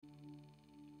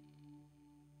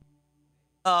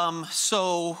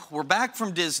So we're back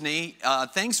from Disney.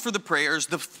 Thanks for the prayers.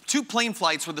 The two plane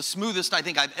flights were the smoothest I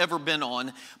think I've ever been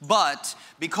on. But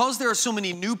because there are so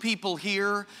many new people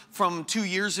here from 2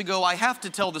 years ago, I have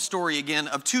to tell the story again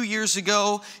of 2 years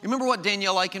ago. You remember what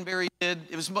Danielle Eikenberry did?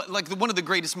 It was like one of the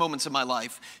greatest moments of my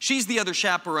life. She's the other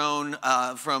chaperone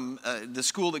from the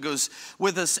school that goes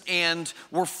with us, and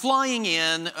we're flying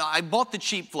in. I bought the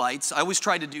cheap flights. I always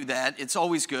try to do that. It's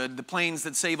always good. The planes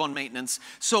that save on maintenance.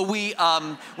 So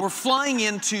we're flying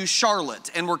into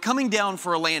Charlotte, and we're coming down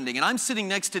for a landing, and I'm sitting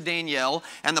next to Danielle,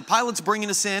 and the pilot's bringing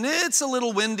us in. It's a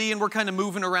little windy, and we're kind of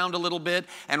moving around a little bit,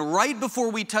 and right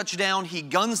before we touch down, he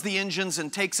guns the engines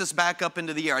and takes us back up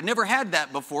into the air. I'd never had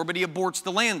that before, but he aborts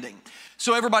the landing.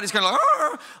 So everybody's kind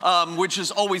of like, which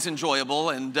is always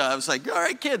enjoyable, and I was like, all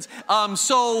right, kids.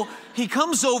 So he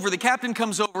comes over, the captain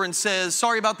comes over and says,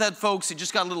 sorry about that, folks. It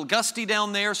just got a little gusty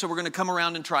down there, so we're going to come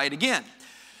around and try it again.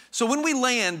 So when we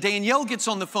land, Danielle gets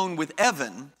on the phone with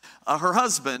Evan, her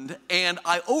husband, and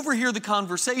I overhear the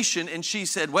conversation, and she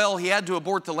said, well, he had to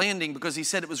abort the landing because he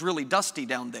said it was really dusty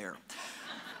down there.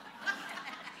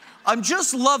 I'm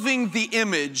just loving the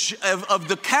image of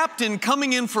the captain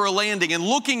coming in for a landing and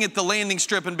looking at the landing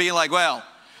strip and being like, well,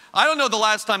 I don't know the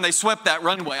last time they swept that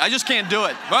runway. I just can't do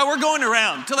it. Well, we're going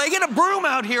around. Till they get a broom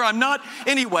out here, I'm not.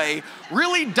 Anyway,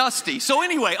 really dusty. So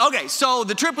anyway, okay, so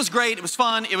the trip was great. It was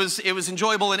fun. It was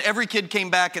enjoyable, and every kid came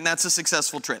back, and that's a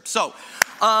successful trip. So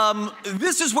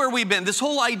this is where we've been, this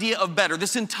whole idea of better,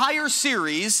 this entire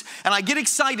series, and I get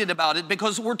excited about it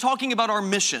because we're talking about our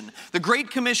mission, the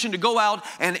Great Commission to go out,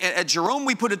 and at Jerome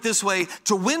we put it this way,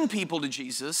 to win people to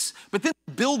Jesus, but then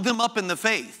build them up in the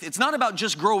faith. It's not about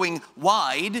just growing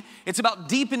wide, it's about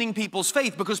deepening people's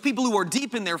faith, because people who are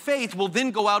deep in their faith will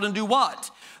then go out and do what?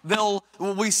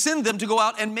 We send them to go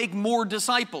out and make more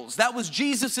disciples. That was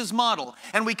Jesus's model.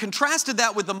 And we contrasted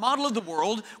that with the model of the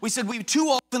world. We said too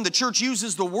often the church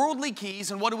uses the worldly keys,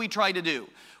 and what do we try to do?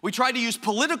 We try to use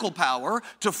political power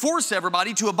to force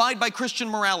everybody to abide by Christian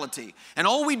morality. And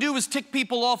all we do is tick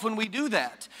people off when we do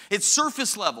that. It's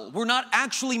surface level. We're not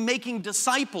actually making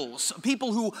disciples,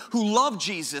 people who love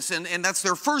Jesus, and that's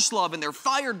their first love, and they're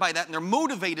fired by that, and they're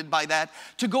motivated by that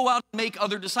to go out and make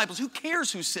other disciples. Who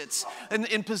cares who sits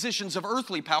in positions of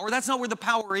earthly power? That's not where the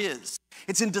power is.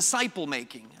 It's in disciple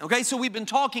making. Okay, so we've been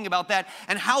talking about that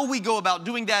and how we go about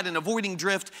doing that and avoiding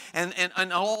drift and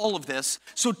all of this.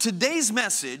 So today's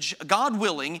message, God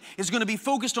willing, is going to be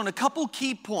focused on a couple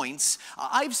key points.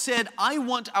 I've said I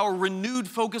want our renewed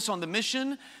focus on the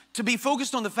mission to be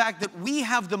focused on the fact that we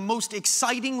have the most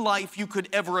exciting life you could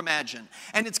ever imagine.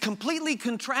 And it's completely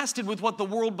contrasted with what the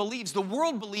world believes. The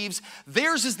world believes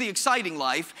theirs is the exciting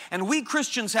life, and we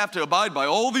Christians have to abide by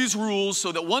all these rules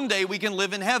so that one day we can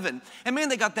live in heaven. And man,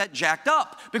 they got that jacked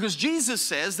up, because Jesus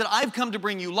says that I've come to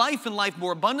bring you life and life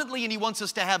more abundantly, and he wants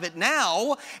us to have it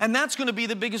now, and that's going to be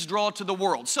the biggest draw to the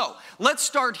world. So let's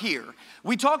start here.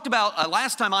 We talked about,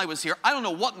 last time I was here, I don't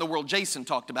know what in the world Jason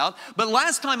talked about, but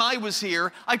last time I was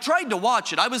here, I tried to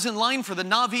watch it. I was in line for the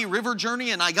Navi River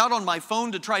journey, and I got on my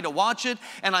phone to try to watch it,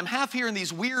 and I'm half hearing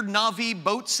these weird Navi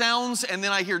boat sounds, and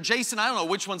then I hear Jason. I don't know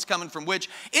which one's coming from which.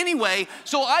 Anyway,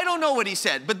 so I don't know what he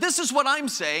said, but this is what I'm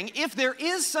saying. If there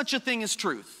is such a thing as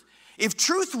truth, if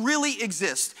truth really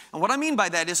exists, and what I mean by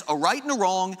that is a right and a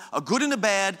wrong, a good and a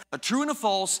bad, a true and a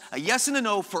false, a yes and a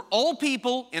no for all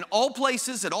people, in all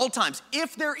places, at all times.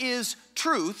 If there is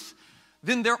truth,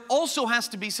 then there also has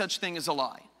to be such thing as a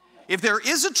lie. If there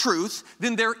is a truth,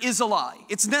 then there is a lie.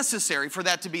 It's necessary for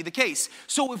that to be the case.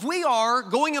 So if we are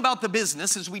going about the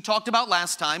business, as we talked about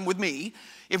last time with me,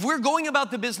 if we're going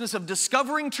about the business of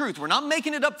discovering truth, we're not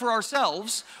making it up for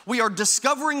ourselves, we are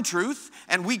discovering truth,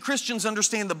 and we Christians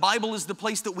understand the Bible is the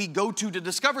place that we go to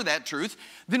discover that truth,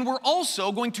 then we're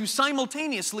also going to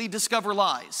simultaneously discover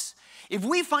lies. If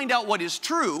we find out what is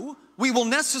true, we will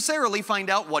necessarily find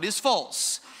out what is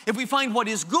false. If we find what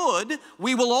is good,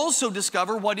 we will also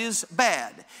discover what is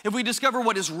bad. If we discover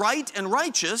what is right and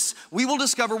righteous, we will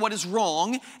discover what is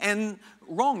wrong and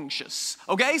wrongtious.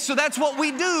 Okay, so that's what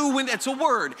we do when it's a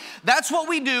word. That's what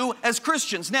we do as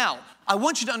Christians. Now, I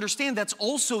want you to understand that's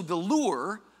also the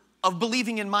lure of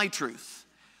believing in my truth.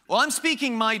 Well, I'm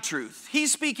speaking my truth.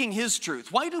 He's speaking his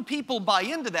truth. Why do people buy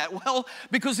into that? Well,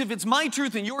 because if it's my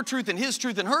truth and your truth and his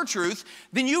truth and her truth,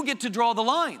 then you get to draw the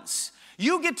lines.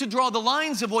 You get to draw the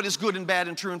lines of what is good and bad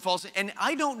and true and false. And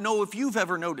I don't know if you've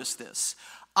ever noticed this.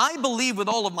 I believe with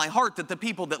all of my heart that the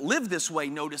people that live this way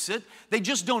notice it. They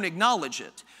just don't acknowledge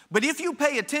it. But if you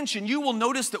pay attention, you will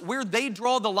notice that where they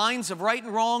draw the lines of right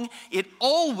and wrong, it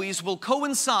always will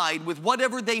coincide with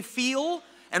whatever they feel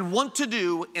and want to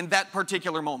do in that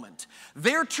particular moment.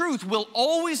 Their truth will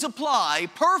always apply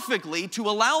perfectly to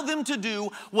allow them to do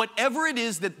whatever it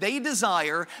is that they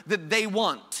desire, that they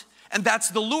want. And that's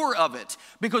the lure of it.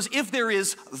 Because if there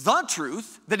is the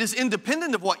truth that is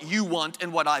independent of what you want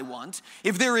and what I want,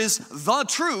 if there is the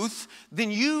truth,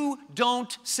 then you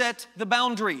don't set the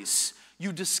boundaries.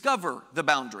 You discover the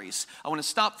boundaries. I want to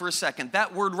stop for a second.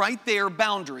 That word right there,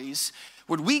 boundaries.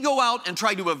 When we go out and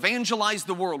try to evangelize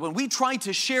the world, when we try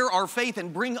to share our faith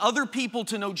and bring other people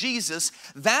to know Jesus,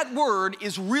 that word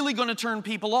is really going to turn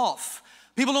people off.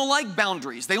 People don't like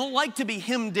boundaries. They don't like to be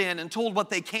hemmed in and told what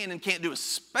they can and can't do,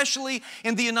 especially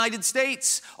in the United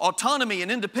States. Autonomy and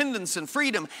independence and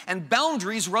freedom and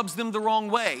boundaries rubs them the wrong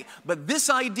way. But this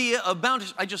idea of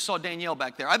boundaries, I just saw Danielle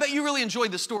back there. I bet you really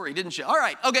enjoyed the story, didn't you? All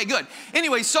right, okay, good.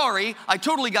 Anyway, sorry, I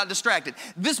totally got distracted.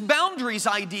 This boundaries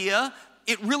idea,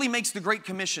 it really makes the Great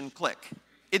Commission click.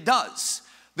 It does.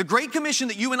 The Great Commission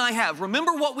that you and I have,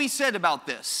 remember what we said about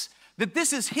this, that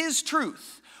this is his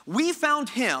truth. We found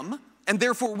him, and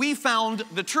therefore we found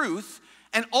the truth,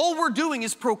 and all we're doing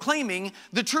is proclaiming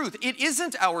the truth. It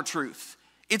isn't our truth,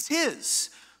 it's his.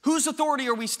 Whose authority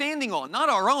are we standing on? Not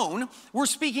our own. We're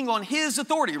speaking on his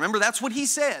authority. Remember, that's what he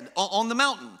said on the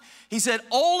mountain. He said,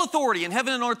 all authority in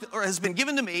heaven and earth has been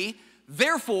given to me,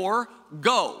 therefore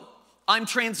go. I'm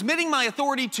transmitting my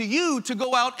authority to you to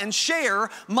go out and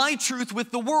share my truth with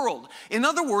the world. In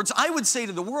other words, I would say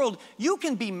to the world, you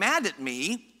can be mad at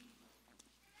me.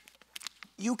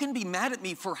 You can be mad at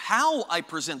me for how I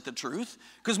present the truth,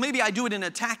 because maybe I do it in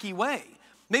a tacky way.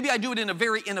 Maybe I do it in a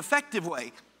very ineffective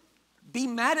way. Be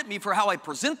mad at me for how I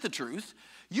present the truth.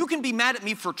 You can be mad at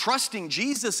me for trusting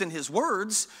Jesus and his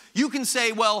words. You can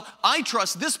say, well, I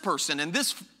trust this person and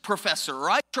this professor, or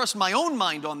I trust my own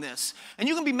mind on this. And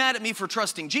you can be mad at me for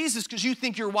trusting Jesus because you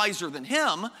think you're wiser than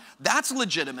him. That's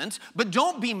legitimate. But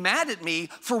don't be mad at me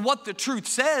for what the truth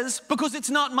says, because it's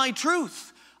not my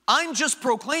truth. I'm just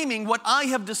proclaiming what I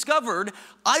have discovered.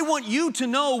 I want you to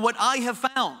know what I have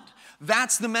found.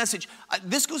 That's the message.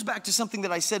 This goes back to something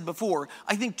that I said before.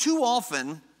 I think too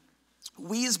often,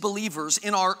 we as believers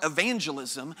in our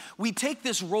evangelism, we take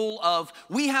this role of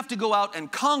we have to go out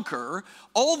and conquer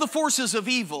all the forces of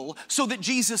evil so that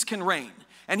Jesus can reign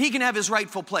and he can have his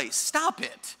rightful place. Stop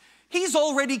it. He's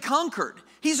already conquered.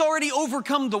 He's already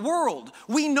overcome the world.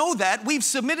 We know that. We've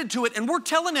submitted to it, and we're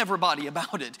telling everybody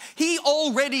about it. He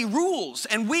already rules,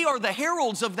 and we are the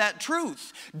heralds of that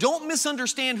truth. Don't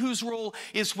misunderstand whose role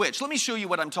is which. Let me show you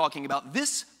what I'm talking about.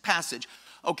 This passage.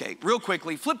 Okay, real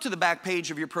quickly, flip to the back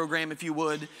page of your program if you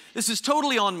would. This is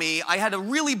totally on me. I had a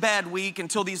really bad week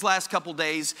until these last couple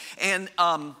days, and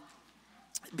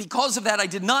because of that, I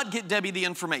did not get Debbie the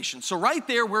information. So right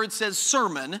there where it says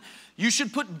sermon, you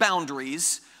should put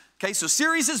boundaries. Okay, so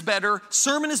series is better,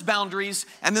 sermon is boundaries,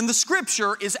 and then the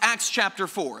scripture is Acts chapter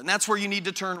 4, and that's where you need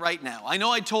to turn right now. I know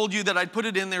I told you that I'd put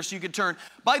it in there so you could turn.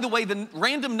 By the way, the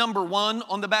random number 1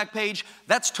 on the back page,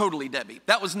 that's totally Debbie.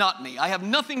 That was not me. I have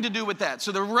nothing to do with that.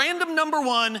 So the random number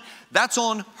 1, that's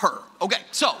on her. Okay,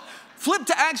 so flip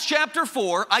to Acts chapter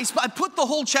 4. I put the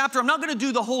whole chapter. I'm not going to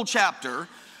do the whole chapter,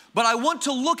 but I want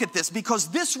to look at this because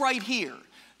this right here,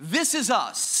 this is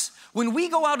us. When we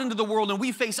go out into the world and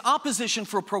we face opposition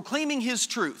for proclaiming his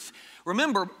truth,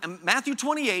 remember, in Matthew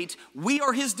 28, we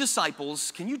are his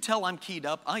disciples. Can you tell I'm keyed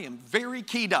up? I am very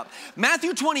keyed up.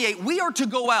 Matthew 28, we are to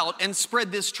go out and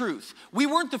spread this truth. We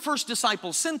weren't the first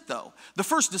disciples sent, though. The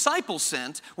first disciples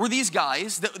sent were these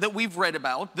guys that we've read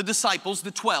about, the disciples, the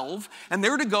 12, and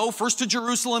they're to go first to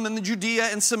Jerusalem and the Judea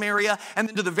and Samaria, and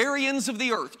then to the very ends of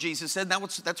the earth, Jesus said.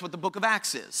 That's what the book of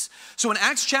Acts is. So in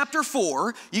Acts chapter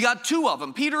 4, you got 2 of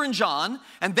them, Peter and John,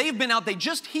 and they've been out. They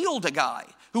just healed a guy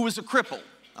who was a cripple.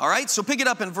 All right, so pick it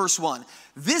up in verse 1.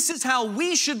 This is how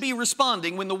we should be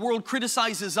responding when the world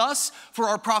criticizes us for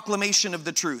our proclamation of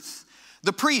the truth.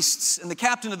 The priests and the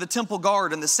captain of the temple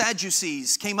guard and the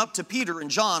Sadducees came up to Peter and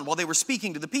John while they were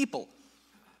speaking to the people.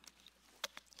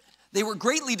 They were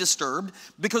greatly disturbed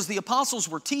because the apostles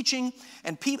were teaching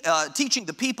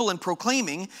the people and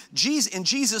proclaiming in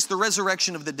Jesus the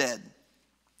resurrection of the dead.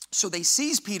 So they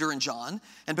seized Peter and John,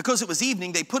 and because it was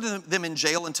evening, they put them in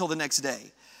jail until the next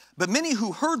day. But many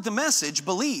who heard the message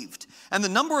believed, and the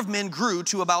number of men grew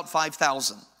to about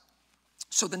 5,000.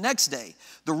 So the next day,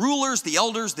 the rulers, the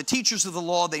elders, the teachers of the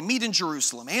law, they meet in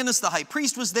Jerusalem. Annas the high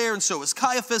priest was there, and so was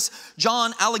Caiaphas,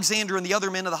 John, Alexander, and the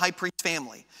other men of the high priest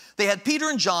family. They had Peter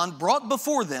and John brought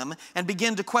before them and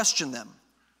began to question them.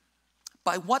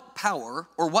 By what power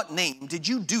or what name did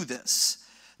you do this?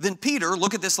 Then Peter,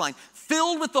 look at this line,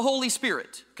 filled with the Holy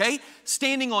Spirit, okay?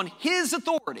 Standing on his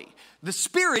authority. The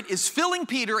Spirit is filling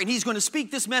Peter, and he's going to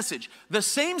speak this message. The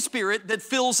same Spirit that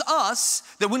fills us,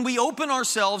 that when we open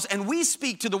ourselves and we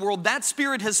speak to the world, that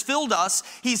Spirit has filled us.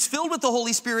 He's filled with the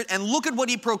Holy Spirit, and look at what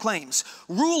he proclaims.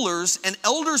 Rulers and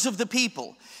elders of the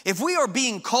people, if we are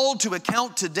being called to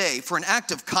account today for an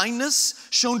act of kindness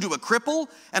shown to a cripple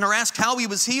and are asked how he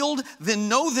was healed, then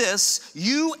know this,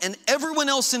 you and everyone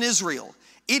else in Israel,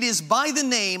 it is by the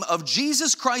name of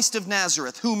Jesus Christ of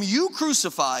Nazareth, whom you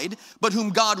crucified, but whom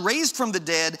God raised from the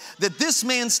dead, that this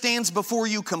man stands before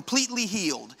you completely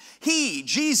healed. He,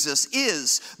 Jesus,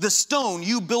 is the stone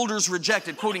you builders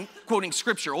rejected. Quoting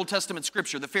scripture, Old Testament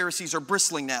scripture. The Pharisees are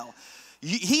bristling now.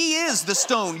 He is the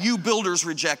stone you builders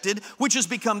rejected, which has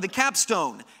become the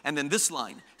capstone. And then this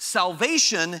line,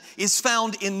 salvation is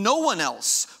found in no one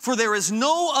else, for there is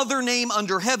no other name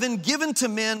under heaven given to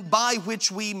men by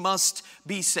which we must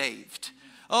be saved.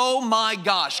 Oh my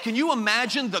gosh, can you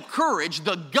imagine the courage,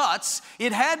 the guts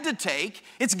it had to take?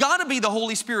 It's got to be the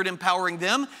Holy Spirit empowering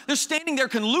them. They're standing there,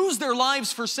 can lose their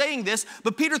lives for saying this,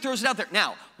 but Peter throws it out there.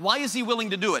 Now, why is he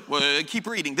willing to do it? Well, keep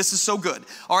reading. This is so good.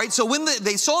 All right, so when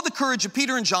they saw the courage of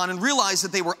Peter and John and realized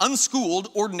that they were unschooled,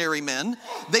 ordinary men,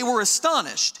 they were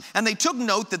astonished, and they took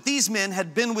note that these men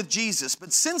had been with Jesus.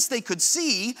 But since they could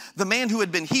see the man who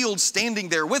had been healed standing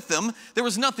there with them, there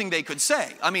was nothing they could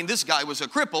say. I mean, this guy was a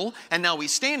cripple, and now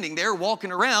he's standing there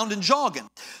walking around and jogging.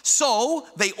 So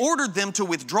they ordered them to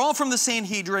withdraw from the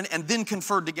Sanhedrin and then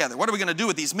conferred together. What are we going to do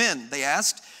with these men? They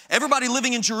asked. Everybody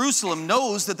living in Jerusalem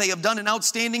knows that they have done an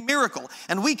outstanding miracle,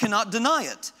 and we cannot deny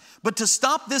it. But to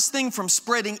stop this thing from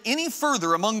spreading any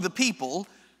further among the people,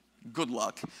 good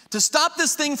luck. To stop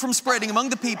this thing from spreading among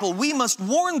the people, we must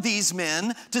warn these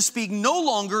men to speak no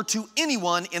longer to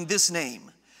anyone in this name.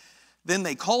 Then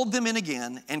they called them in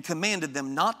again and commanded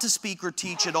them not to speak or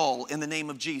teach at all in the name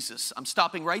of Jesus. I'm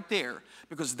stopping right there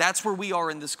because that's where we are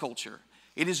in this culture.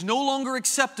 It is no longer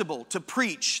acceptable to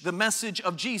preach the message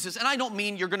of Jesus. And I don't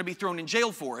mean you're going to be thrown in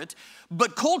jail for it,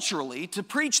 but culturally, to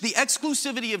preach the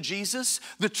exclusivity of Jesus,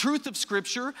 the truth of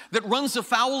Scripture that runs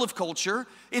afoul of culture,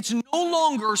 it's no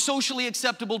longer socially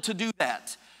acceptable to do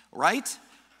that, right?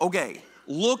 Okay,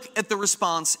 look at the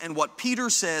response and what Peter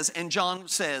says and John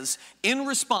says in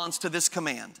response to this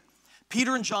command.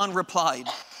 Peter and John replied,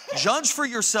 "Judge for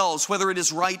yourselves whether it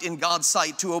is right in God's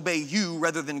sight to obey you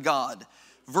rather than God."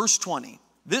 Verse 20,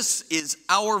 this is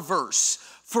our verse.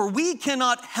 For we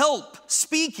cannot help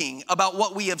speaking about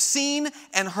what we have seen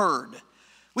and heard.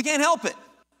 We can't help it.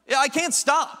 I can't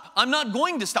stop. I'm not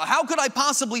going to stop. How could I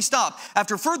possibly stop?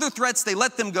 After further threats, they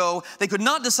let them go. They could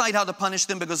not decide how to punish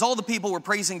them because all the people were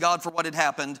praising God for what had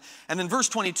happened. And then verse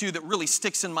 22 that really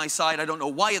sticks in my side. I don't know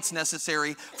why it's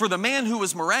necessary. For the man who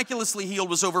was miraculously healed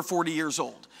was over 40 years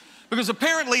old. Because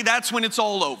apparently that's when it's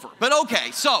all over. But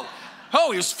okay, so...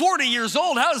 oh, he was 40 years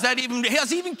old. How is that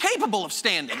even capable of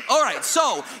standing? All right,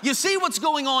 so you see what's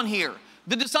going on here.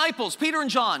 The disciples, Peter and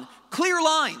John, clear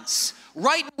lines,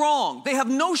 right and wrong. They have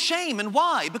no shame. And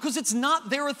why? Because it's not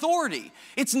their authority.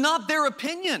 It's not their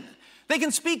opinion. They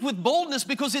can speak with boldness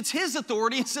because it's his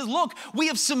authority. It says, look, we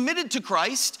have submitted to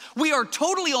Christ. We are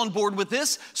totally on board with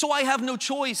this, so I have no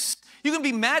choice. You can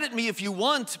be mad at me if you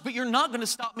want, but you're not going to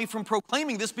stop me from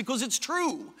proclaiming this because it's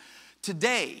true.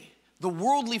 Today, the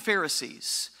worldly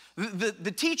Pharisees,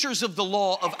 the teachers of the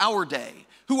law of our day,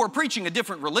 who are preaching a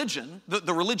different religion,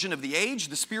 the religion of the age,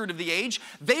 the spirit of the age,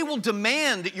 they will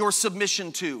demand your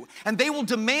submission to, and they will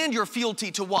demand your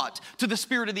fealty to what? To the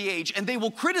spirit of the age. And they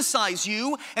will criticize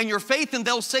you and your faith, and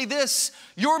they'll say this,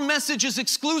 your message is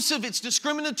exclusive, it's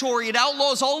discriminatory, it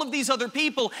outlaws all of these other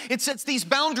people, it sets these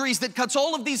boundaries that cuts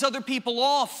all of these other people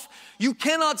off. You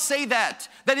cannot say that.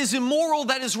 That is immoral,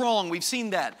 that is wrong. We've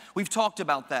seen that. We've talked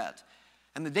about that.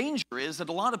 And the danger is that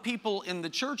a lot of people in the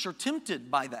church are tempted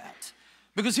by that.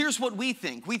 Because here's what we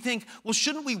think. We think, well,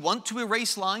 shouldn't we want to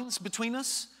erase lines between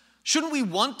us? Shouldn't we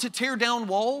want to tear down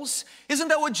walls? Isn't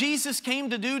that what Jesus came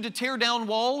to do, to tear down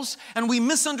walls? And we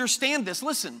misunderstand this.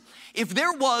 Listen, if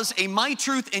there was a my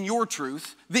truth and your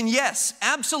truth, then yes,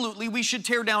 absolutely, we should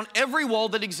tear down every wall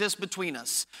that exists between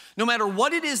us. No matter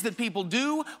what it is that people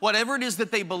do, whatever it is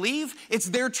that they believe, it's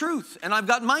their truth, and I've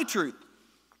got my truth.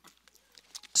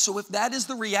 So if that is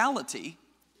the reality,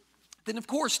 then of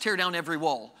course tear down every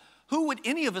wall. Who would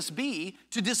any of us be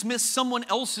to dismiss someone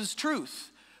else's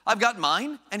truth? I've got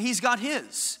mine and he's got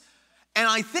his. And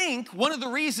I think one of the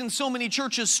reasons so many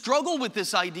churches struggle with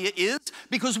this idea is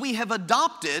because we have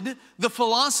adopted the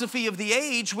philosophy of the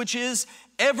age, which is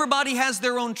everybody has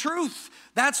their own truth.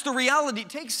 That's the reality.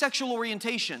 Take sexual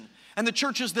orientation and the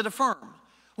churches that affirm.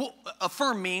 Well,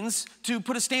 affirm means to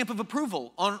put a stamp of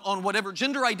approval on whatever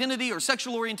gender identity or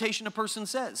sexual orientation a person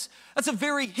says. That's a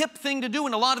very hip thing to do,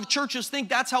 and a lot of churches think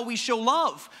that's how we show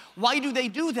love. Why do they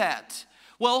do that?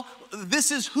 Well,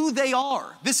 this is who they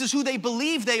are. This is who they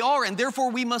believe they are, and therefore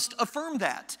we must affirm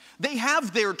that. They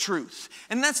have their truth,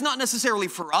 and that's not necessarily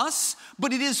for us,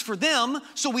 but it is for them,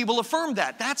 so we will affirm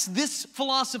that. That's this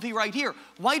philosophy right here.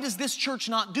 Why does this church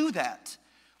not do that?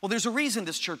 Well, there's a reason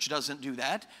this church doesn't do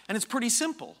that, and it's pretty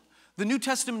simple. The New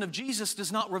Testament of Jesus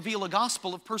does not reveal a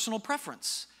gospel of personal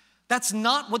preference. That's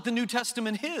not what the New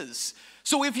Testament is.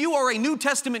 So if you are a New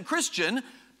Testament Christian,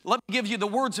 let me give you the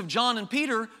words of John and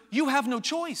Peter, you have no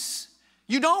choice.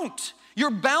 You don't.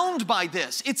 You're bound by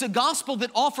this. It's a gospel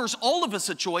that offers all of us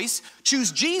a choice.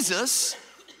 Choose Jesus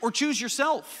or choose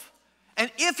yourself. And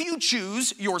if you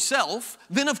choose yourself,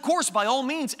 then of course, by all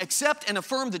means, accept and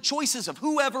affirm the choices of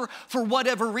whoever for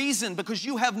whatever reason, because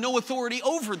you have no authority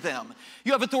over them.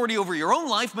 You have authority over your own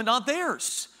life, but not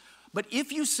theirs. But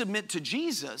if you submit to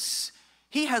Jesus,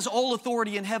 He has all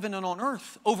authority in heaven and on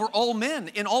earth over all men,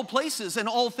 in all places and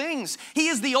all things. He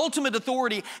is the ultimate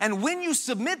authority. And when you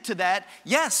submit to that,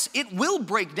 yes, it will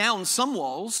break down some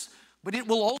walls, but it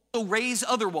will also raise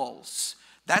other walls.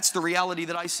 That's the reality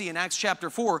that I see in Acts chapter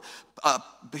 4.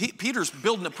 Peter's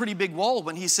building a pretty big wall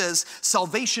when he says,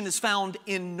 salvation is found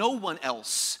in no one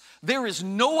else. There is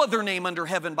no other name under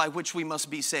heaven by which we must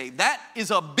be saved. That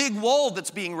is a big wall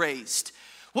that's being raised.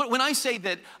 When I say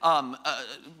that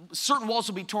certain walls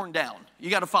will be torn down, you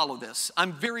got to follow this.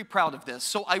 I'm very proud of this,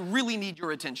 so I really need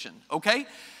your attention, okay?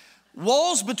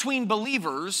 Walls between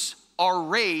believers are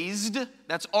raised,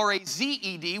 that's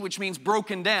R-A-Z-E-D, which means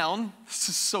broken down. This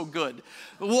is so good.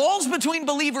 Walls between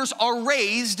believers are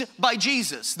raised by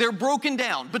Jesus. They're broken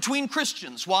down between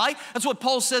Christians. Why? That's what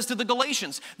Paul says to the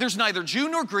Galatians. There's neither Jew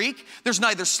nor Greek. There's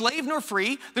neither slave nor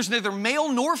free. There's neither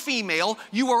male nor female.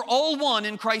 You are all one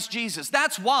in Christ Jesus.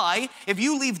 That's why if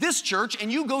you leave this church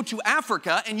and you go to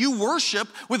Africa and you worship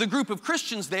with a group of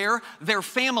Christians there, they're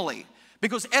family.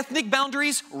 Because ethnic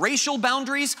boundaries, racial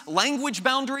boundaries, language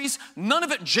boundaries, none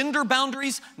of it, gender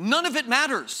boundaries, none of it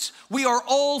matters. We are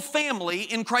all family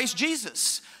in Christ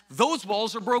Jesus. Those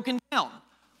walls are broken down.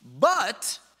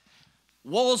 But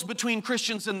walls between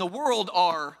Christians and the world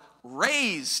are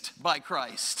raised by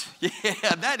Christ.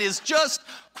 Yeah, that is just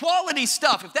quality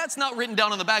stuff. If that's not written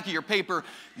down on the back of your paper,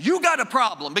 you got a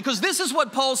problem, because this is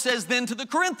what Paul says then to the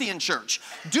Corinthian church.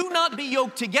 Do not be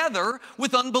yoked together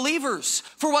with unbelievers.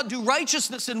 For what do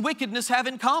righteousness and wickedness have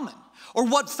in common? Or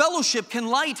what fellowship can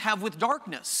light have with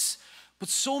darkness? But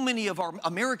so many of our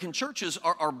American churches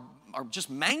are just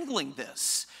mangling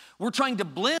this. We're trying to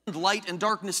blend light and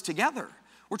darkness together.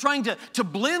 We're trying to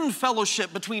blend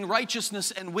fellowship between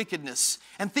righteousness and wickedness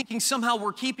and thinking somehow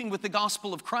we're keeping with the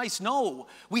gospel of Christ. No,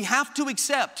 we have to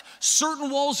accept certain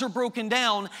walls are broken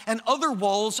down and other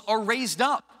walls are raised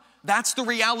up. That's the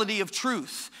reality of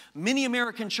truth. Many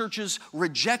American churches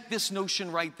reject this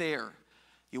notion right there.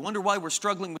 You wonder why we're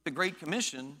struggling with the Great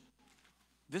Commission?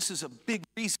 This is a big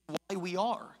reason why we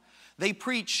are. They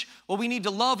preach, well, we need to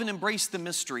love and embrace the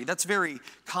mystery. That's very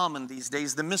common these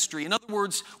days, the mystery. In other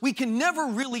words, we can never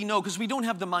really know, because we don't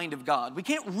have the mind of God. We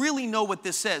can't really know what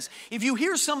this says. If you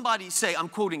hear somebody say, I'm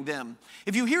quoting them,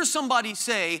 if you hear somebody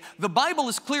say, the Bible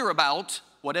is clear about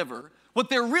whatever, what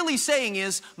they're really saying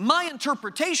is, my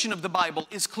interpretation of the Bible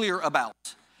is clear about,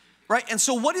 right? And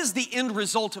so what is the end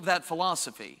result of that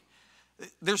philosophy?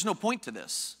 There's no point to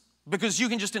this, because you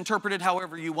can just interpret it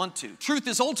however you want to. Truth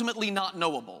is ultimately not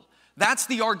knowable. That's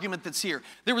the argument that's here.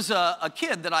 There was a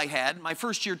kid that I had, my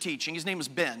first year teaching. His name was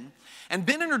Ben. And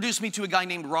Ben introduced me to a guy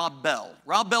named Rob Bell.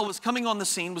 Rob Bell was coming on the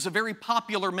scene, was a very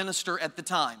popular minister at the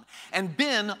time. And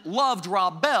Ben loved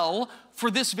Rob Bell for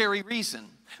this very reason.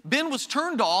 Ben was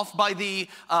turned off by the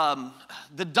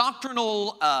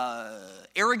doctrinal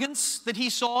arrogance that he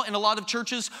saw in a lot of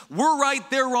churches. We're right,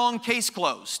 they're wrong, case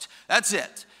closed. That's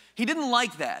it. He didn't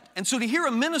like that. And so to hear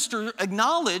a minister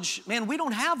acknowledge, man, we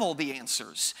don't have all the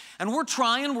answers, and we're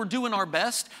trying, we're doing our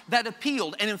best, that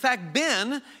appealed. And in fact,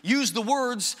 Ben used the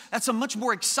words, that's a much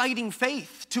more exciting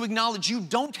faith, to acknowledge you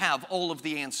don't have all of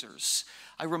the answers.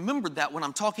 I remembered that when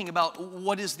I'm talking about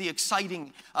what is the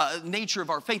exciting nature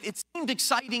of our faith. It seemed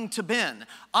exciting to Ben.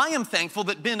 I am thankful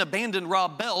that Ben abandoned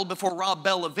Rob Bell before Rob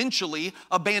Bell eventually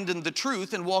abandoned the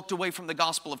truth and walked away from the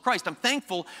gospel of Christ. I'm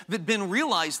thankful that Ben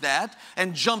realized that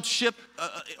and jumped ship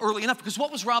early enough, because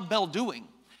what was Rob Bell doing?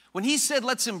 When he said,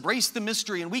 let's embrace the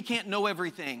mystery and we can't know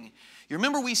everything. You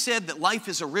remember we said that life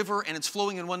is a river and it's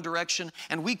flowing in one direction,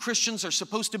 and we Christians are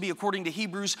supposed to be, according to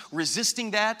Hebrews,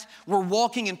 resisting that. We're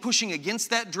walking and pushing against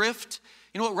that drift.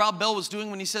 You know what Rob Bell was doing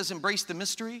when he says embrace the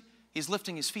mystery? He's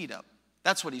lifting his feet up.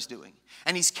 That's what he's doing.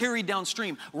 And he's carried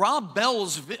downstream. Rob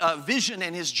Bell's vision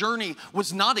and his journey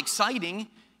was not exciting.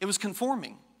 It was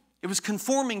conforming. It was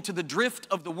conforming to the drift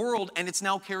of the world, and it's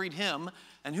now carried him,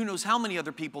 and who knows how many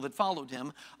other people that followed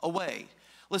him, away.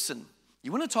 Listen,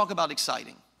 you want to talk about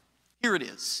exciting? Here it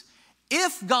is.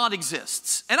 If God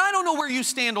exists, and I don't know where you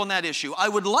stand on that issue, I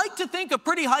would like to think a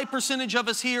pretty high percentage of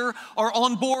us here are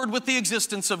on board with the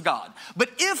existence of God. But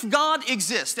if God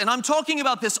exists, and I'm talking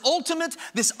about this ultimate,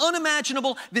 this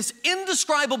unimaginable, this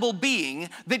indescribable being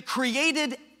that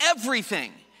created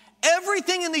everything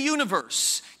in the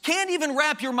universe, can't even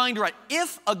wrap your mind around.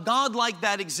 If a God like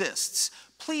that exists,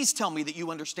 please tell me that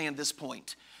you understand this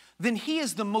point. Then he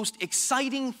is the most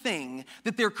exciting thing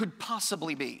that there could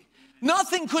possibly be.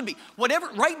 Nothing could be. Whatever,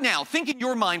 right now, think in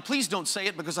your mind, please don't say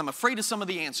it because I'm afraid of some of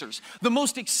the answers. The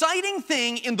most exciting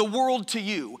thing in the world to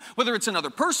you, whether it's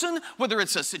another person, whether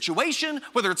it's a situation,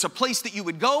 whether it's a place that you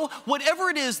would go,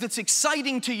 whatever it is that's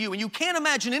exciting to you, and you can't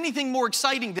imagine anything more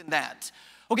exciting than that.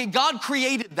 Okay, God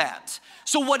created that.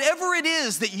 So whatever it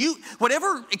is that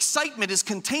whatever excitement is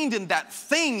contained in that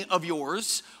thing of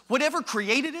yours, whatever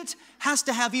created it has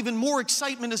to have even more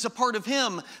excitement as a part of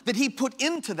him that he put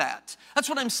into that. That's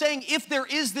what I'm saying. If there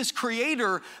is this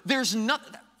creator, there's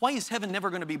nothing. Why is heaven never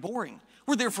going to be boring?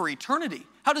 We're there for eternity.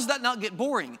 How does that not get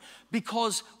boring?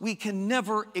 Because we can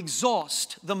never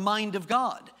exhaust the mind of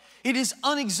God. It is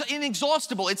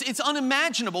inexhaustible. It's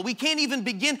unimaginable. We can't even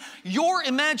begin. Your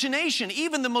imagination,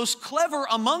 even the most clever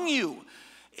among you,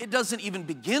 it doesn't even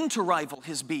begin to rival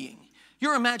his being.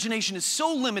 Your imagination is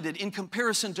so limited in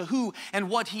comparison to who and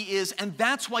what he is, and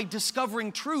that's why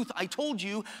discovering truth, I told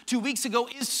you 2 weeks ago,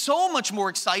 is so much more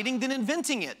exciting than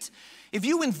inventing it. If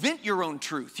you invent your own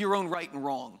truth, your own right and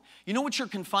wrong, you know what you're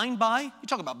confined by? You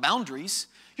talk about boundaries.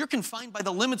 You're confined by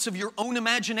the limits of your own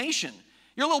imagination.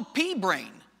 Your little pea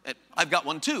brain. I've got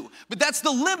one too. But that's the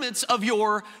limits of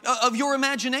your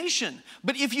imagination.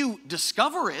 But if you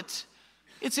discover it,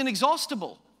 it's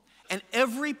inexhaustible. And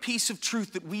every piece of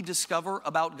truth that we discover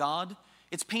about God,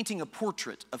 it's painting a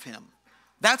portrait of him.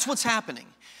 That's what's happening.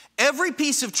 Every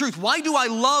piece of truth. Why do I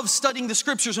love studying the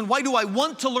scriptures and why do I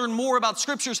want to learn more about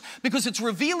scriptures? Because it's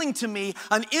revealing to me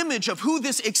an image of who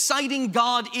this exciting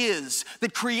God is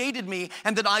that created me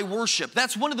and that I worship.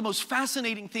 That's one of the most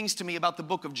fascinating things to me about the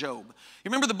book of Job. You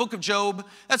remember the book of Job?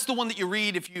 That's the one that you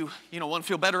read if you want to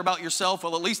feel better about yourself.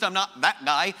 Well, at least I'm not that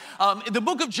guy. The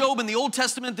book of Job in the Old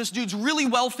Testament, this dude's really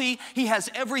wealthy. He has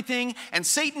everything. And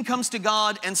Satan comes to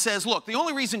God and says, look, the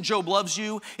only reason Job loves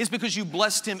you is because you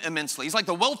blessed him immensely. He's like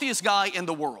the wealthiest guy in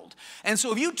the world. And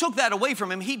so if you took that away from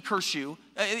him, he'd curse you.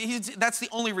 That's the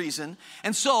only reason.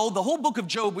 And so the whole book of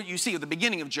Job, what you see at the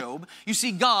beginning of Job, you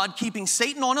see God keeping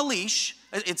Satan on a leash.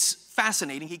 It's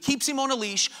fascinating. He keeps him on a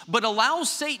leash, but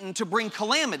allows Satan to bring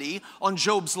calamity on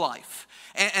Job's life.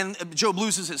 And Job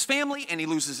loses his family, and he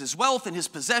loses his wealth and his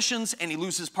possessions, and he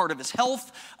loses part of his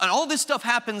health. And all this stuff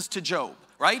happens to Job,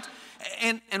 right?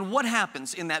 And what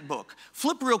happens in that book?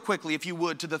 Flip real quickly, if you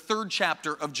would, to the 3rd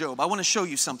chapter of Job. I want to show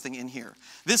you something in here.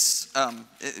 This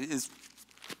is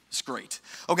great.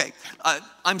 Okay,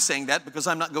 I'm saying that because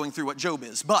I'm not going through what Job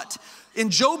is. But in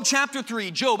Job chapter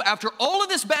 3, Job, after all of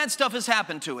this bad stuff has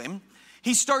happened to him,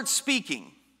 he starts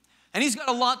speaking. And he's got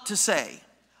a lot to say.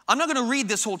 I'm not going to read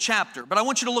this whole chapter, but I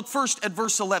want you to look first at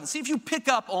verse 11. See if you pick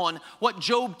up on what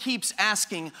Job keeps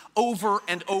asking over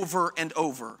and over and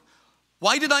over.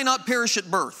 Why did I not perish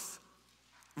at birth?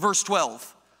 Verse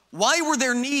 12. Why were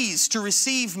there knees to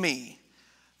receive me?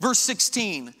 Verse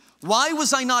 16. Why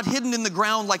was I not hidden in the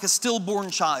ground like a stillborn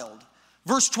child?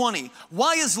 Verse 20.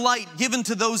 Why is light given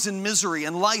to those in misery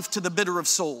and life to the bitter of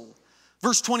soul?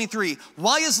 Verse 23.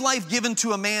 Why is life given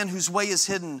to a man whose way is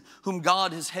hidden, whom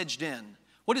God has hedged in?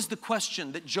 What is the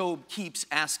question that Job keeps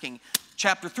asking?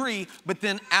 Chapter 3, but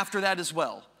then after that as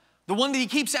well. The one that he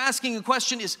keeps asking a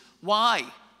question is, why?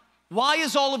 Why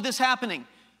is all of this happening?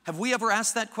 Have we ever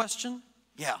asked that question?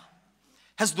 Yeah.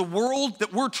 Has the world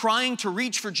that we're trying to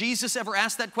reach for Jesus ever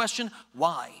asked that question?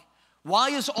 Why?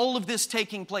 Why is all of this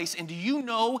taking place? And do you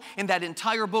know in that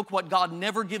entire book what God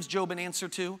never gives Job an answer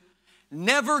to?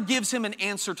 Never gives him an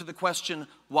answer to the question,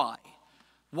 why?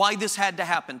 Why this had to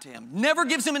happen to him. Never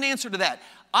gives him an answer to that.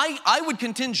 I would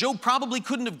contend Job probably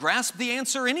couldn't have grasped the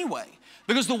answer anyway,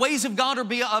 because the ways of God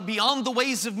are beyond the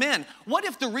ways of men. What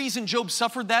if the reason Job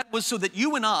suffered that was so that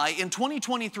you and I in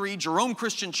 2023 Jerome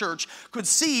Christian Church could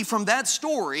see from that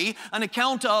story an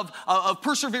account of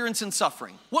perseverance and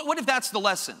suffering? What if that's the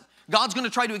lesson? God's going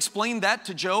to try to explain that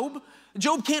to Job?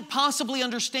 Job can't possibly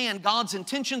understand God's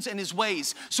intentions and his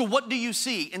ways. So what do you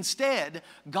see? Instead,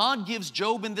 God gives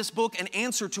Job in this book an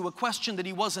answer to a question that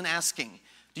he wasn't asking.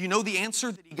 Do you know the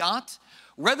answer that he got?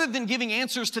 rather than giving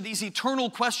answers to these eternal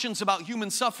questions about human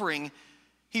suffering,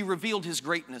 he revealed his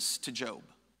greatness to Job.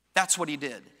 That's what he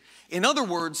did. In other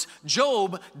words,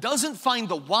 Job doesn't find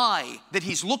the why that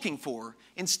he's looking for.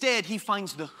 Instead, he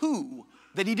finds the who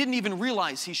that he didn't even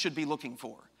realize he should be looking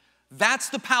for. That's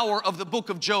the power of the book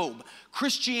of Job.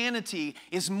 Christianity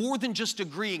is more than just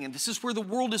agreeing, and this is where the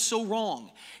world is so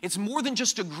wrong. It's more than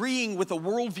just agreeing with a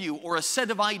worldview or a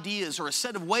set of ideas or a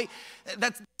set of ways.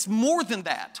 That's more than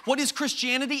that. What is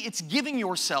Christianity? It's giving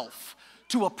yourself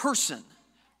to a person.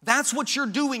 That's what you're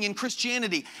doing in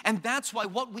Christianity. And that's why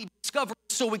what we discover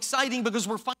is so exciting, because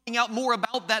we're finding out more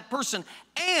about that person.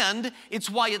 And it's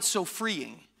why it's so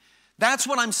freeing. That's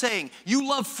what I'm saying. You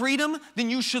love freedom,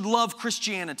 then you should love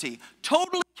Christianity.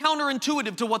 Totally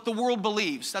counterintuitive to what the world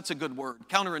believes. That's a good word,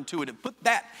 counterintuitive. Put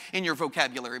that in your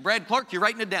vocabulary. Brad Clark, you're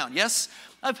writing it down, yes?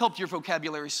 I've helped your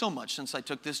vocabulary so much since I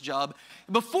took this job.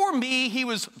 Before me, he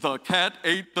was, the cat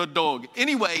ate the dog.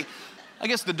 Anyway, I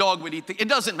guess the dog would eat it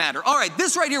doesn't matter. All right,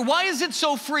 this right here, why is it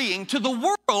so freeing? To the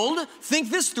world, think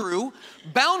this through,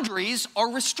 boundaries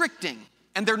are restricting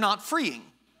and they're not freeing.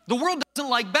 The world doesn't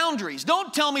like boundaries.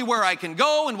 Don't tell me where I can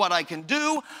go and what I can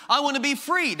do. I want to be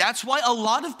free. That's why a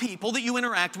lot of people that you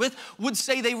interact with would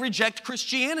say they reject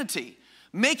Christianity.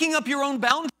 Making up your own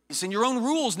boundaries and your own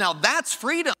rules, now that's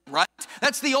freedom, right?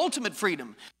 That's the ultimate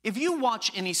freedom. If you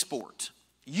watch any sport,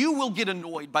 you will get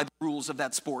annoyed by the rules of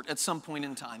that sport at some point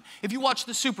in time. If you watch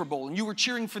the Super Bowl and you were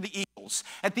cheering for the Eagles,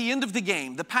 at the end of the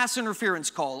game, the pass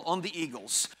interference call on the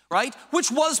Eagles, right?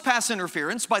 Which was pass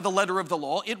interference by the letter of the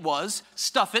law. It was.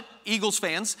 Stuff it, Eagles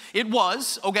fans. It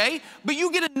was, okay? But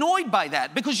you get annoyed by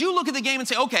that because you look at the game and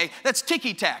say, okay, that's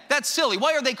ticky-tack. That's silly.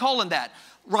 Why are they calling that?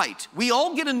 Right. We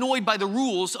all get annoyed by the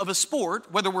rules of a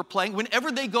sport, whether we're playing,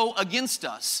 whenever they go against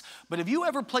us. But have you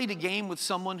ever played a game with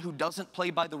someone who doesn't play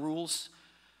by the rules?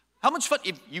 How much fun,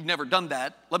 if you've never done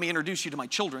that, let me introduce you to my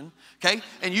children, okay?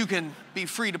 And you can be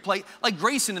free to play. Like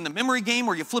Grayson in the memory game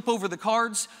where you flip over the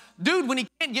cards. Dude, when he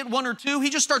can't get one or two,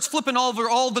 he just starts flipping over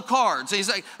all the cards. He's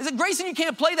like, Grayson, you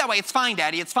can't play that way. It's fine,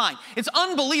 Daddy, it's fine. It's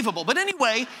unbelievable. But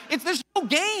anyway, there's no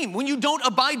game when you don't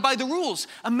abide by the rules.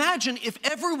 Imagine if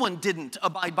everyone didn't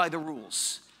abide by the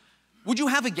rules. Would you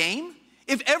have a game?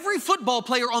 If every football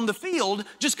player on the field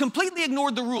just completely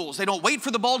ignored the rules, they don't wait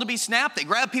for the ball to be snapped, they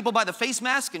grab people by the face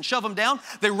mask and shove them down,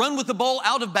 they run with the ball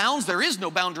out of bounds, there is no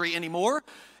boundary anymore.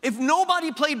 If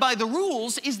nobody played by the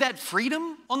rules, is that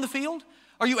freedom on the field?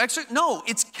 Are you extra? No,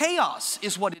 it's chaos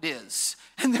is what it is.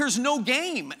 And there's no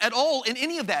game at all in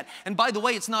any of that. And by the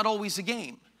way, it's not always a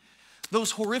game.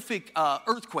 Those horrific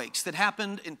earthquakes that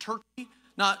happened in Turkey,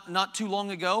 not too long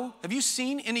ago. Have you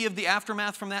seen any of the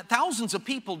aftermath from that? Thousands of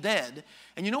people dead.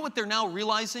 And you know what they're now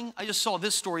realizing? I just saw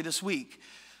this story this week.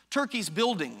 Turkey's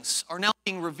buildings are now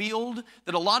being revealed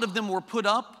that a lot of them were put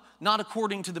up not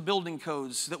according to the building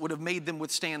codes that would have made them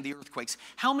withstand the earthquakes.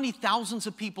 How many thousands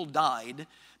of people died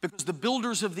because the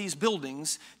builders of these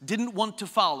buildings didn't want to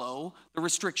follow the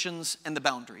restrictions and the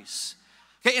boundaries?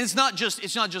 Okay, and it's not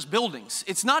just buildings.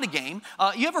 It's not a game.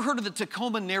 You ever heard of the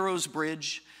Tacoma Narrows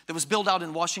Bridge that was built out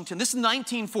in Washington? This is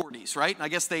 1940s, right? And I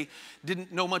guess they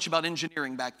didn't know much about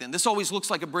engineering back then. This always looks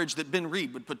like a bridge that Ben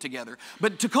Reed would put together.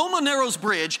 But Tacoma Narrows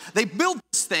Bridge, they built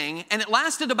this thing, and it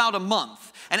lasted about a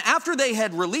month. And after they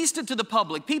had released it to the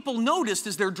public, people noticed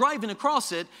as they're driving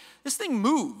across it, this thing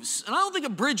moves. And I don't think a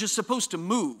bridge is supposed to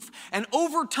move. And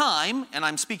over time, and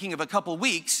I'm speaking of a couple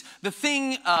weeks, the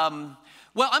thing...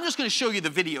 well, I'm just going to show you the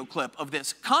video clip of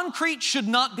this. Concrete should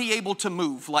not be able to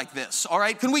move like this, all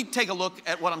right? Can we take a look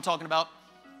at what I'm talking about?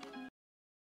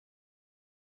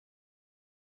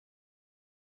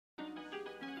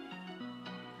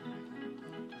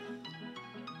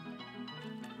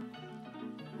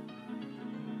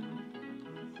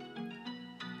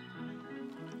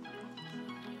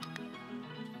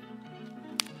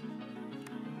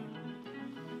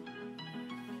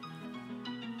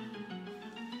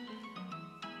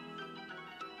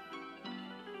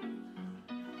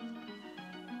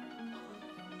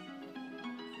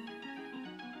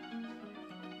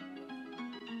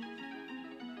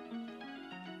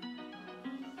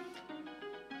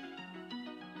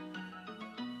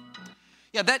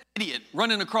 Yeah, that idiot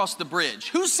running across the bridge.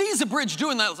 Who sees a bridge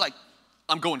doing that? It's like,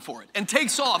 I'm going for it, and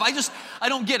takes off. I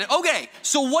don't get it. Okay,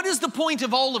 so what is the point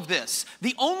of all of this?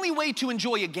 The only way to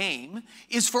enjoy a game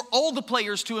is for all the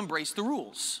players to embrace the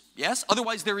rules. Yes?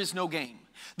 Otherwise, there is no game.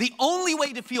 The only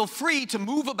way to feel free to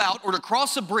move about or to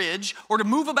cross a bridge or to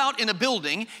move about in a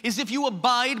building is if you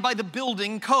abide by the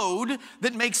building code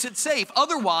that makes it safe.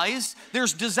 Otherwise,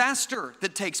 there's disaster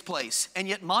that takes place. And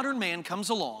yet modern man comes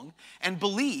along and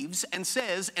believes and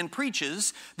says and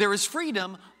preaches there is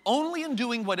freedom only in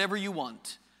doing whatever you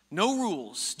want. No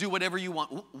rules. Do whatever you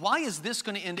want. Why is this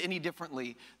going to end any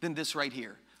differently than this right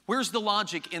here? Where's the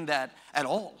logic in that at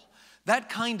all? That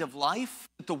kind of life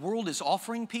that the world is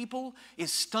offering people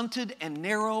is stunted and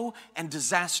narrow and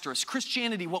disastrous.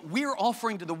 Christianity, what we're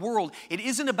offering to the world, it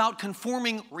isn't about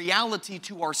conforming reality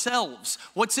to ourselves.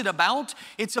 What's it about?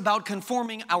 It's about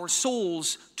conforming our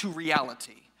souls to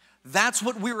reality. That's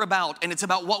what we're about, and it's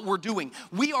about what we're doing.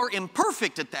 We are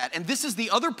imperfect at that, and this is the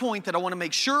other point that I want to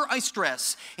make sure I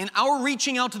stress in our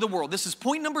reaching out to the world. This is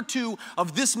point number 2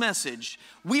 of this message.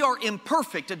 We are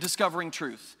imperfect at discovering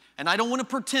truth, and I don't want to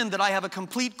pretend that I have a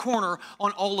complete corner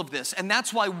on all of this, and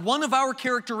that's why one of our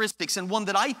characteristics, and one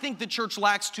that I think the church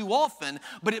lacks too often,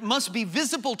 but it must be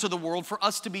visible to the world for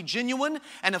us to be genuine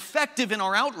and effective in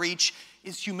our outreach,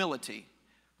 is humility.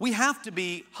 We have to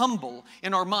be humble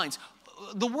in our minds.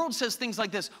 The world says things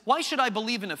like this: why should I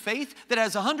believe in a faith that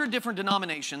has 100 different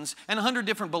denominations and 100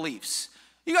 different beliefs?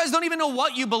 You guys don't even know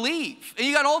what you believe. And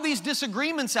you got all these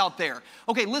disagreements out there.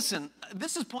 Okay, listen,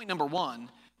 this is point number 1.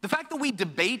 The fact that we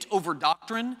debate over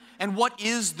doctrine and what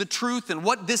is the truth and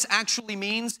what this actually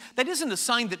means, that isn't a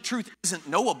sign that truth isn't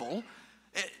knowable.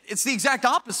 It's the exact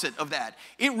opposite of that.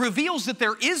 It reveals that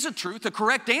there is a truth, a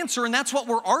correct answer, and that's what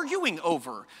we're arguing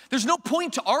over. There's no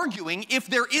point to arguing if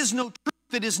there is no truth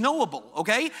that is knowable,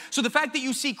 okay? So the fact that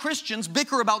you see Christians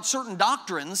bicker about certain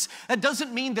doctrines, that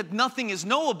doesn't mean that nothing is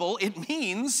knowable. It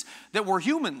means that we're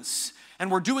humans and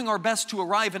we're doing our best to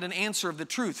arrive at an answer of the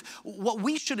truth. What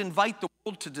we should invite the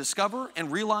world to discover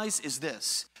and realize is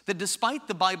this: that despite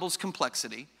the Bible's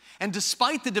complexity, and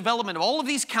despite the development of all of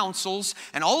these councils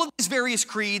and all of these various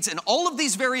creeds and all of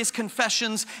these various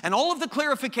confessions and all of the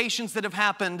clarifications that have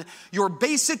happened, your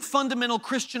basic fundamental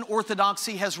Christian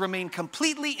orthodoxy has remained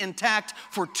completely intact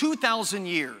for 2,000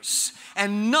 years.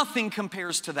 And nothing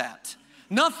compares to that.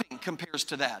 Nothing compares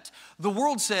to that. The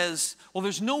world says, well,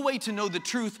 there's no way to know the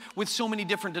truth with so many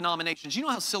different denominations. You know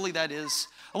how silly that is?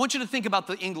 I want you to think about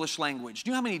the English language. Do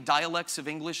you know how many dialects of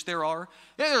English there are?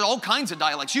 Yeah, there are all kinds of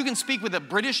dialects. You can speak with a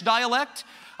British dialect.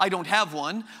 I don't have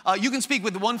one. You can speak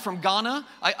with the one from Ghana.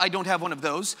 I don't have one of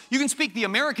those. You can speak the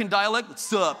American dialect.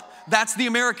 What's up? That's the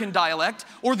American dialect.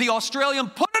 Or the Australian,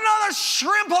 put another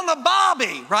shrimp on the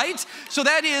barbie, right? So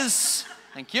that is...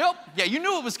 Thank you. Yeah, you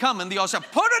knew it was coming. The Australian,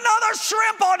 put another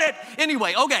shrimp on it.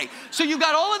 Anyway, okay, so you've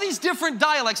got all of these different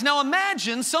dialects. Now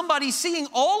imagine somebody seeing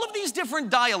all of these different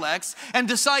dialects and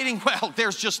deciding, well,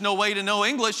 there's just no way to know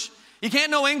English. You can't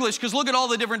know English because look at all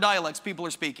the different dialects people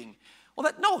are speaking.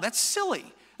 Well, that's silly.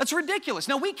 That's ridiculous.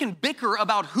 Now, we can bicker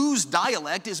about whose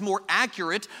dialect is more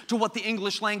accurate to what the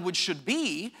English language should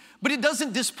be, but it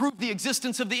doesn't disprove the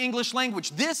existence of the English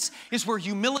language. This is where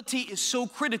humility is so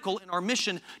critical in our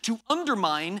mission to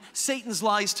undermine Satan's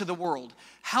lies to the world.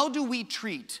 How do we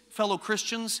treat fellow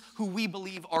Christians who we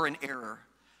believe are in error?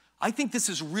 I think this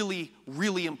is really,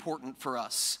 really important for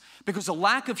us because a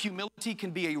lack of humility can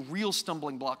be a real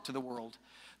stumbling block to the world.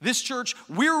 This church,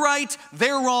 we're right,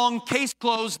 they're wrong, case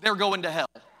closed, they're going to hell.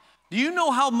 Do you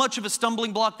know how much of a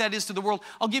stumbling block that is to the world?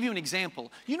 I'll give you an example.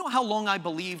 You know how long I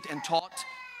believed and taught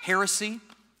heresy?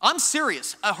 I'm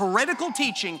serious. A heretical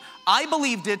teaching, I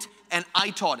believed it and I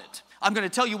taught it. I'm going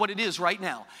to tell you what it is right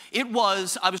now. I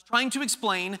was trying to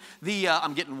explain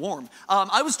I'm getting warm.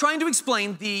 I was trying to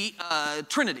explain the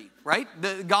Trinity, right?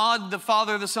 The God, the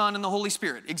Father, the Son, and the Holy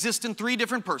Spirit exist in 3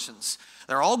 different persons.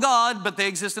 They're all God, but they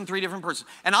exist in 3 different persons.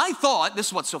 And I thought, this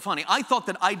is what's so funny, I thought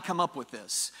that I'd come up with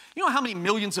this. You know how many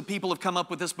millions of people have come up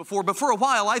with this before? But for a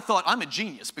while, I thought I'm a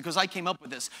genius because I came up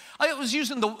with this. I was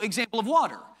using the example of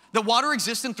water. The water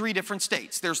exists in 3 different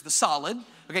states. There's the solid,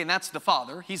 okay, and that's the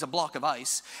Father. He's a block of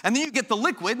ice. And then you get the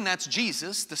liquid, and that's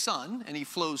Jesus, the Son, and he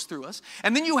flows through us.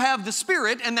 And then you have the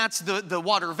Spirit, and that's the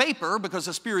water vapor, because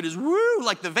the Spirit is woo,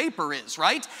 like the vapor is,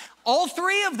 right? All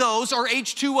 3 of those are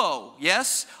H2O,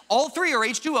 yes? All 3 are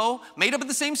H2O, made up of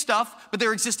the same stuff, but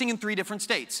they're existing in 3 different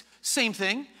states. Same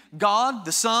thing. God,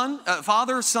 the Son,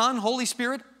 Father, Son, Holy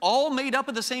Spirit, all made up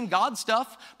of the same God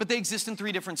stuff, but they exist in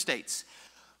 3 different states.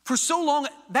 For so long,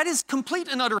 that is complete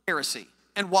and utter heresy.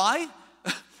 And why?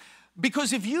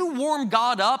 Because if you warm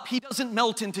God up, he doesn't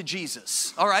melt into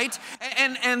Jesus, all right?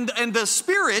 And the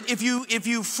Spirit, if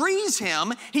you freeze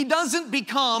him, he doesn't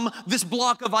become this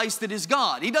block of ice that is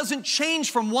God. He doesn't change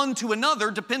from one to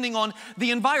another depending on the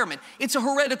environment. It's a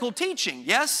heretical teaching,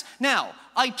 yes? Now,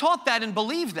 I taught that and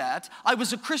believed that. I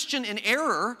was a Christian in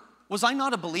error. Was I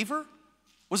not a believer?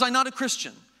 Was I not a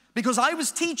Christian? Because I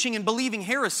was teaching and believing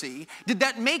heresy, did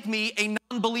that make me a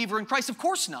non-believer in Christ? Of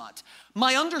course not.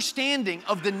 My understanding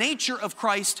of the nature of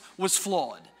Christ was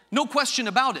flawed. No question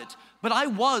about it. But I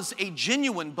was a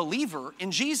genuine believer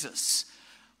in Jesus.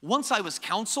 Once I was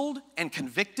counseled and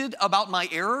convicted about my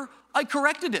error, I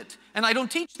corrected it, and I don't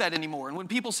teach that anymore. And when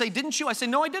people say, didn't you? I say,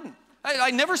 no, I didn't.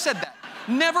 I never said that.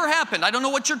 Never happened. I don't know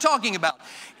what you're talking about.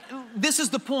 This is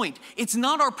the point. It's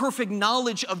not our perfect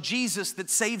knowledge of Jesus that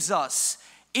saves us.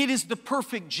 It is the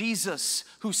perfect Jesus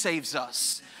who saves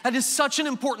us. That is such an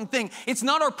important thing. It's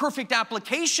not our perfect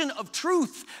application of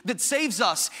truth that saves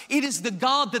us. It is the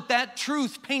God that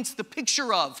truth paints the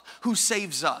picture of who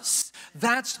saves us.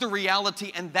 That's the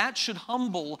reality, and that should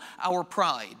humble our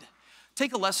pride.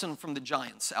 Take a lesson from the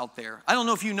giants out there. I don't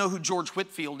know if you know who George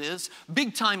Whitefield is,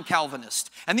 big-time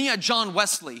Calvinist. And then you had John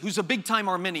Wesley, who's a big-time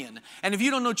Arminian. And if you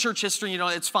don't know church history, you know,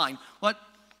 it's fine. What?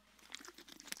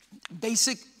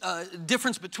 Basic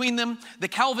difference between them. The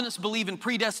Calvinists believe in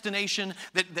predestination,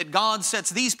 that God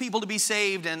sets these people to be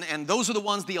saved, and those are the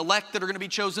ones, the elect, that are going to be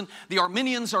chosen. The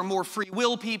Arminians are more free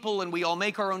will people, and we all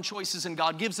make our own choices, and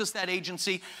God gives us that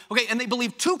agency. Okay, and they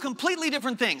believe two completely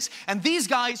different things. And these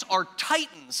guys are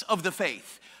titans of the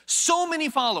faith. So many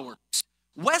followers.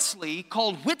 Wesley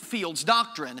called Whitefield's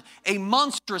doctrine a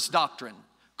monstrous doctrine,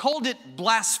 called it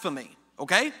blasphemy,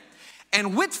 okay?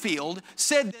 And Whitefield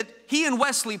said that he and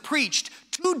Wesley preached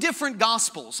two different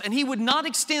gospels, and he would not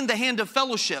extend the hand of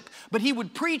fellowship, but he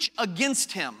would preach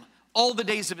against him all the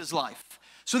days of his life.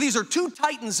 So these are two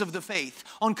titans of the faith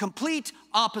on complete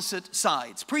opposite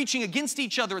sides, preaching against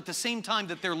each other at the same time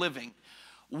that they're living.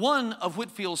 One of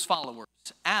Whitefield's followers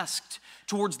asked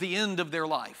towards the end of their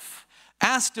life,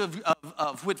 asked of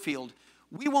Whitefield,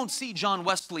 we won't see John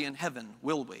Wesley in heaven,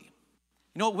 will we?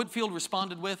 You know what Whitefield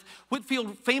responded with?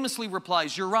 Whitefield famously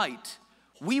replies, you're right.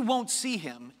 We won't see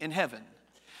him in heaven.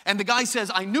 And the guy says,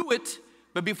 I knew it,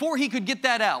 but before he could get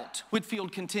that out,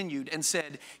 Whitefield continued and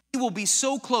said, he will be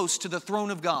so close to the throne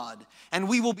of God, and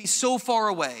we will be so far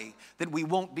away that we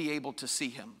won't be able to see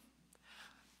him.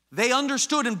 They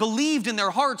understood and believed in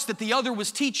their hearts that the other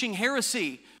was teaching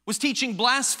heresy, was teaching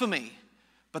blasphemy,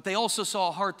 but they also saw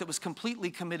a heart that was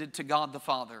completely committed to God the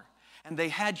Father. And they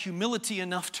had humility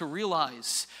enough to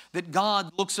realize that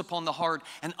God looks upon the heart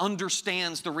and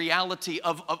understands the reality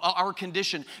of our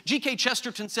condition. G.K.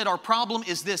 Chesterton said our problem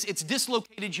is this, it's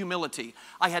dislocated humility.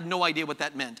 I had no idea what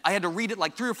that meant. I had to read it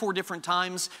like 3 or 4 different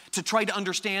times to try to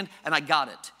understand, and I got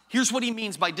it. Here's what he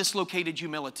means by dislocated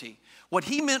humility. What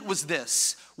he meant was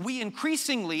this, we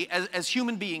increasingly, as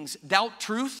human beings, doubt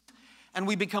truth, and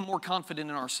we become more confident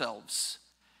in ourselves.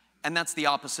 And that's the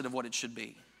opposite of what it should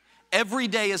be. Every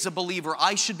day as a believer,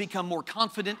 I should become more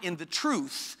confident in the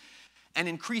truth and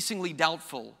increasingly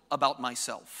doubtful about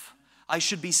myself. I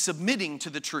should be submitting to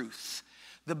the truth.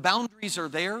 The boundaries are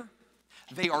there.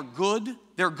 They are good.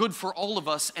 They're good for all of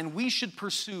us, and we should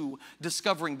pursue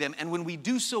discovering them. And when we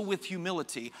do so with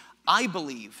humility, I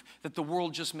believe that the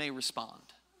world just may respond.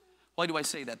 Why do I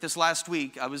say that? This last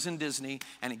week, I was in Disney,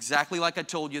 and exactly like I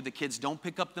told you, the kids don't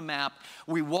pick up the map.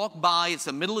 We walk by, it's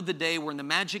the middle of the day, we're in the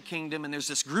Magic Kingdom, and there's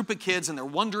this group of kids, and they're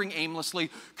wondering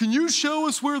aimlessly, can you show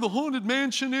us where the Haunted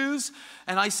Mansion is?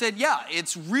 And I said, yeah,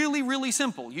 it's really, really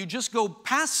simple. You just go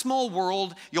past Small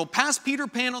World, you'll pass Peter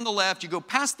Pan on the left, you go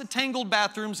past the tangled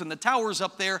bathrooms and the towers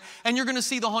up there, and you're gonna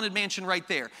see the Haunted Mansion right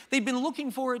there. They'd been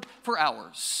looking for it for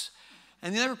hours.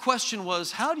 And the other question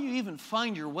was, how do you even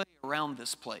find your way around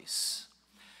this place?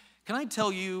 Can I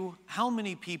tell you how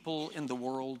many people in the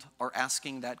world are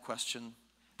asking that question?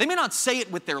 They may not say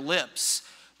it with their lips,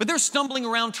 but they're stumbling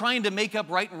around trying to make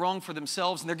up right and wrong for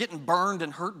themselves, and they're getting burned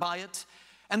and hurt by it.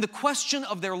 And the question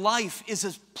of their life is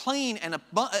as plain and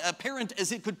apparent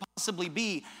as it could possibly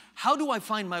be. How do I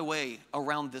find my way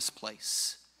around this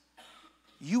place?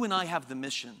 You and I have the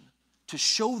mission to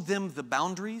show them the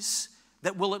boundaries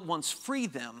that will at once free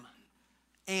them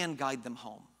and guide them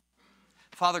home.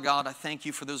 Father God, I thank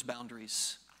you for those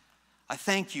boundaries. I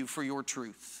thank you for your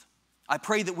truth. I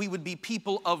pray that we would be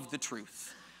people of the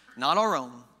truth, not our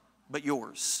own, but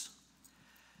yours.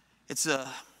 It's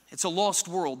a lost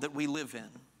world that we live in,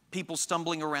 people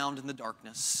stumbling around in the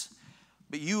darkness.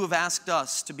 But you have asked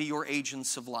us to be your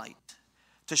agents of light,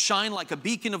 to shine like a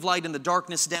beacon of light in the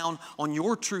darkness down on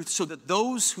your truth so that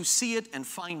those who see it and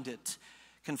find it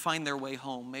can find their way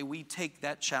home. May we take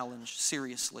that challenge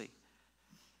seriously.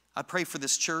 I pray for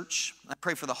this church. I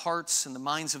pray for the hearts and the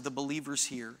minds of the believers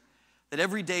here, that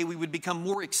every day we would become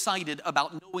more excited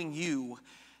about knowing you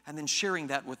and then sharing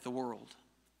that with the world.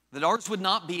 That ours would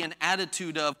not be an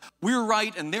attitude of we're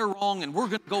right and they're wrong and we're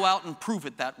going to go out and prove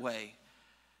it that way.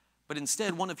 But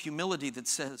instead one of humility that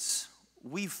says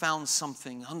we've found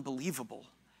something unbelievable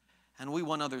and we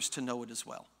want others to know it as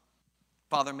well.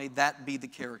 Father, may that be the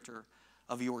character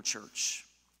of your church.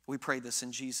 We pray this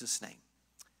in Jesus' name.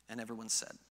 And everyone said.